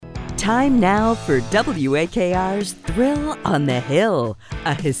Time now for WAKR's Thrill on the Hill,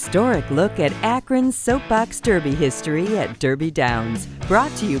 a historic look at Akron's Soapbox Derby history at Derby Downs, brought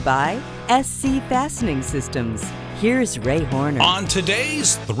to you by SC Fastening Systems. Here's Ray Horner. On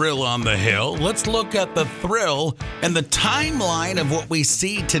today's Thrill on the Hill, let's look at the thrill and the timeline of what we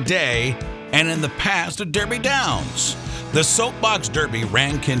see today and in the past at Derby Downs. The Soapbox Derby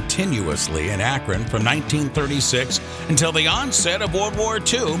ran continuously in Akron from 1936 until the onset of World War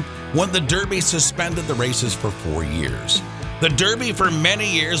II, when the Derby suspended the races for 4 years. The Derby for many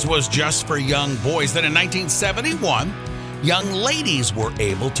years was just for young boys. Then in 1971, young ladies were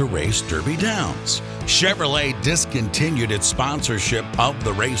able to race Derby Downs. Chevrolet discontinued its sponsorship of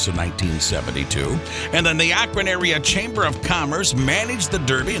the race in 1972, and then the Akron Area Chamber of Commerce managed the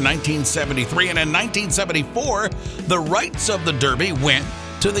Derby in 1973, and in 1974, the rights of the Derby went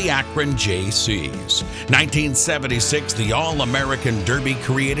to the Akron Jaycees. 1976, the All-American Derby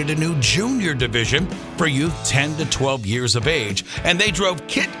created a new junior division for youth 10 to 12 years of age, and they drove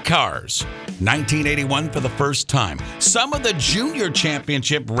kit cars. 1981, for the first time, some of the junior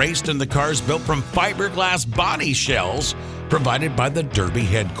championship raced in the cars built from fiberglass body shells provided by the Derby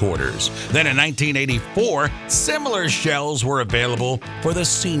headquarters. Then in 1984, similar shells were available for the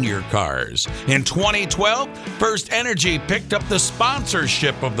senior cars. In 2012, First Energy picked up the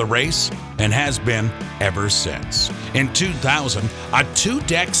sponsorship of the race and has been ever since. In 2000, a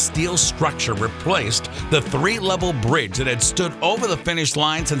 2-deck steel structure replaced the 3-level bridge that had stood over the finish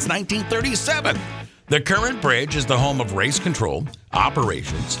line since 1937. The current bridge is the home of race control,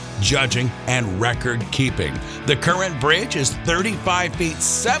 operations, judging, and record keeping. The current bridge is 35 feet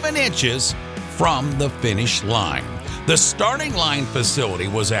 7 inches from the finish line. The starting line facility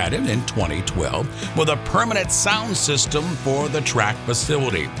was added in 2012 with a permanent sound system for the track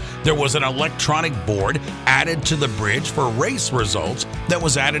facility. There was an electronic board added to the bridge for race results that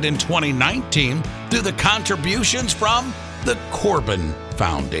was added in 2019 through the contributions from the Corbin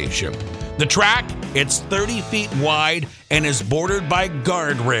Foundation. The track, it's 30 feet wide and is bordered by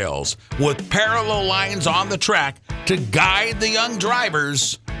guardrails with parallel lines on the track to guide the young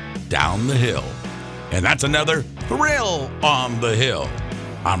drivers down the hill. And that's another Thrill on the Hill.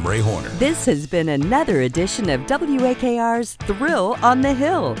 I'm Ray Horner. This has been another edition of WAKR's Thrill on the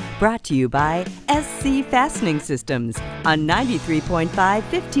Hill, brought to you by SC Fastening Systems on 93.5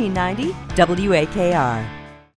 1590 WAKR.